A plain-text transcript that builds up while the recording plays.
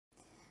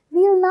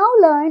will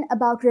now learn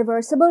about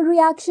reversible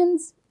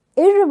reactions,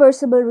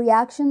 irreversible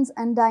reactions,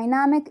 and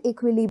dynamic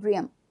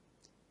equilibrium.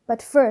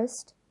 But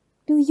first,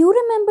 do you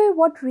remember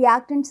what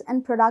reactants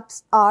and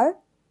products are?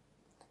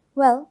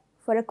 Well,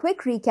 for a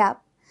quick recap,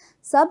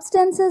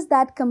 substances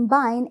that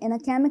combine in a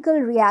chemical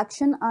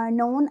reaction are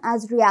known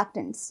as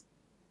reactants.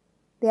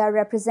 They are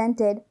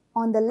represented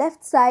on the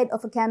left side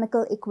of a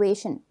chemical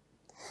equation.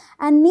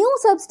 And new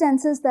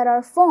substances that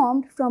are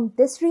formed from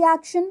this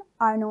reaction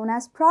are known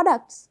as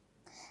products.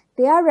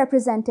 They are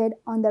represented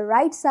on the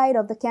right side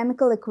of the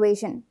chemical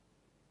equation.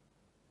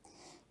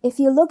 If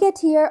you look at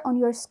here on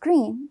your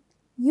screen,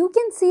 you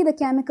can see the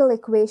chemical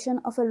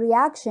equation of a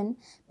reaction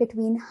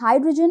between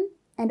hydrogen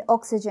and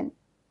oxygen.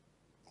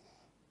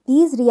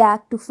 These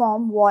react to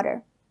form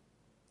water.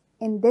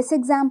 In this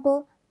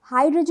example,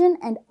 hydrogen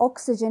and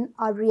oxygen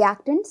are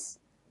reactants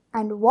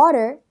and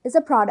water is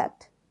a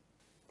product.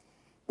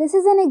 This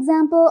is an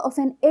example of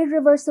an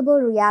irreversible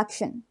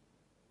reaction.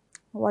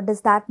 What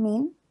does that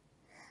mean?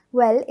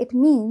 Well, it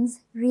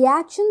means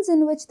reactions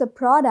in which the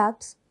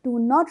products do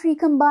not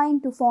recombine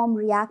to form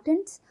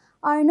reactants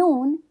are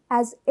known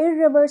as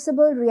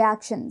irreversible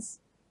reactions.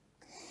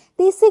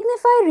 They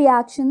signify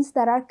reactions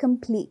that are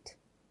complete.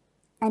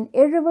 An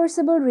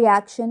irreversible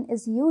reaction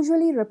is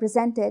usually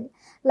represented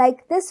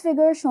like this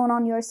figure shown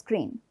on your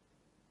screen.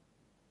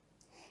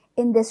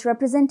 In this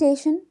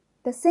representation,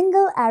 the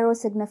single arrow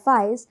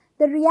signifies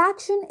the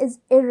reaction is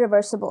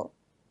irreversible.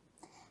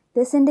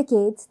 This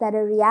indicates that a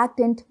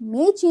reactant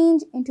may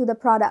change into the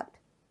product,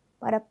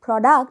 but a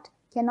product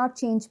cannot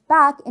change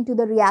back into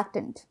the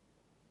reactant.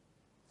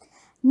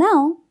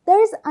 Now,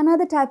 there is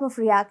another type of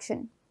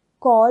reaction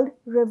called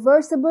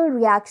reversible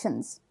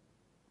reactions.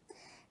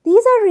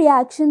 These are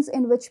reactions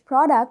in which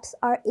products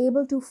are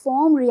able to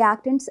form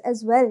reactants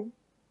as well.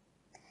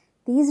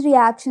 These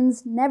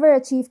reactions never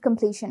achieve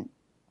completion.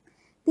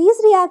 These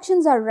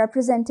reactions are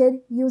represented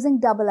using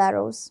double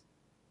arrows.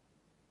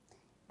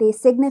 They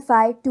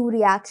signify two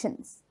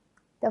reactions,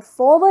 the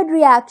forward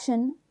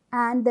reaction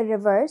and the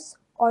reverse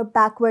or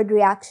backward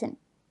reaction.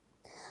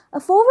 A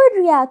forward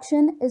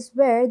reaction is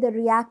where the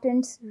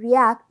reactants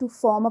react to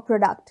form a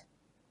product.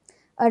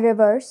 A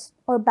reverse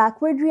or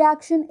backward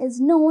reaction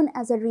is known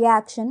as a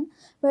reaction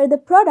where the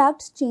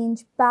products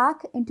change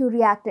back into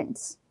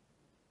reactants.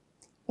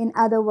 In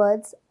other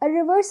words, a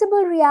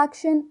reversible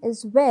reaction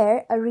is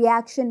where a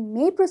reaction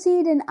may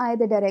proceed in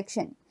either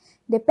direction,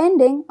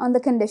 depending on the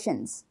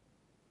conditions.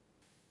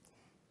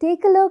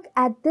 Take a look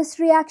at this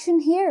reaction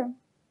here.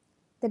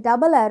 The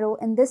double arrow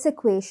in this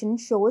equation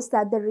shows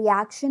that the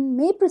reaction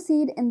may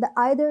proceed in the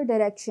either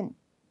direction.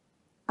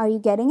 Are you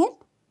getting it?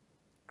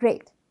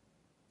 Great.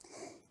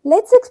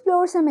 Let's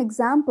explore some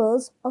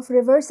examples of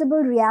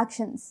reversible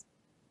reactions.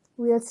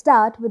 We'll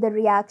start with a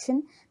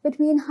reaction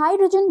between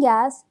hydrogen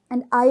gas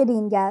and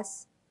iodine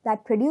gas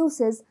that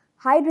produces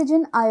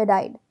hydrogen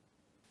iodide.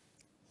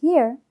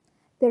 Here,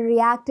 the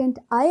reactant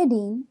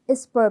iodine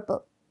is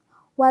purple,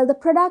 while the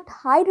product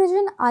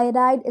hydrogen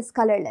iodide is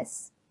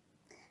colorless.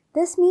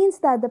 This means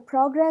that the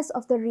progress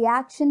of the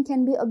reaction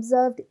can be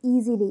observed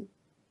easily.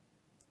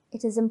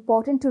 It is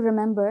important to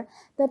remember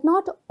that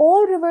not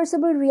all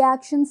reversible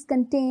reactions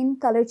contain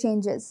color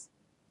changes.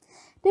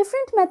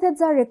 Different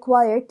methods are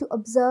required to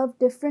observe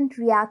different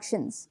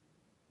reactions.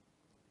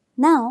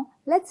 Now,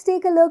 let's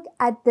take a look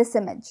at this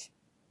image.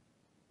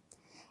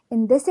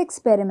 In this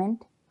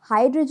experiment,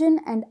 hydrogen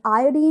and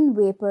iodine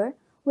vapor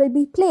will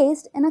be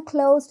placed in a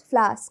closed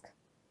flask.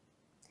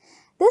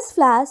 This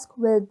flask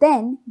will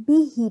then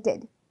be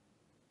heated.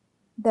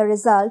 The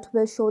result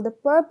will show the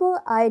purple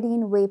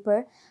iodine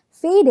vapor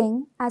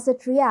fading as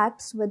it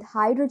reacts with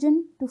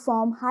hydrogen to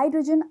form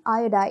hydrogen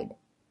iodide.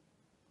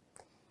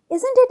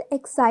 Isn't it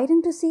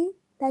exciting to see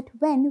that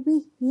when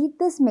we heat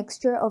this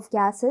mixture of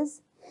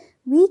gases,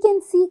 we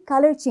can see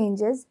color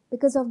changes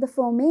because of the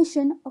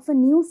formation of a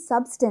new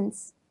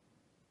substance?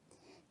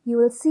 You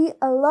will see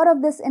a lot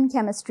of this in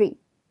chemistry.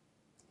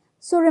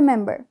 So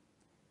remember,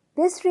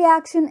 this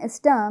reaction is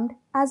termed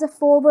as a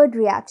forward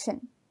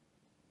reaction.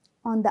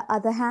 On the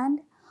other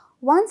hand,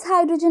 once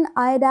hydrogen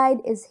iodide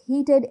is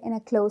heated in a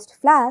closed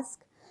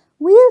flask,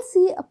 we'll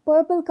see a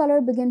purple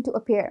color begin to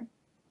appear.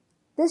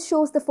 This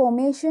shows the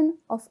formation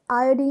of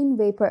iodine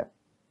vapor.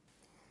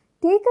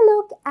 Take a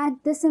look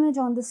at this image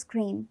on the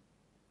screen.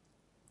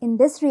 In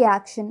this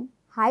reaction,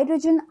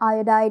 hydrogen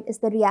iodide is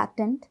the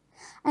reactant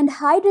and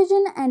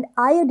hydrogen and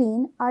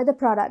iodine are the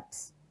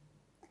products.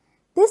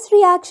 This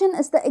reaction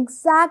is the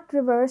exact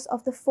reverse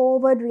of the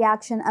forward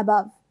reaction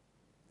above.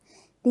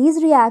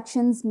 These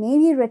reactions may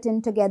be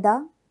written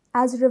together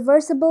as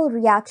reversible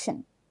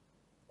reaction.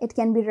 It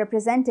can be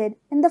represented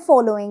in the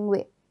following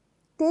way.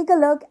 Take a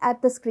look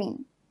at the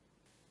screen.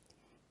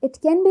 It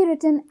can be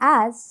written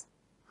as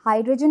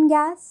hydrogen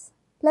gas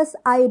plus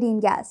iodine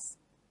gas.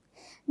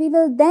 We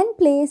will then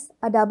place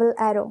a double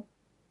arrow.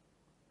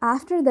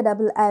 After the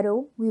double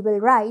arrow, we will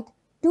write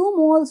 2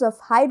 moles of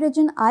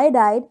hydrogen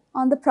iodide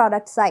on the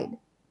product side.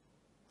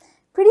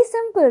 Pretty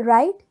simple,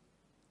 right?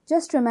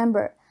 Just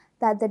remember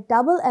that the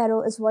double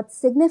arrow is what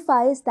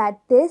signifies that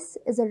this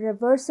is a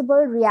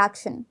reversible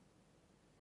reaction.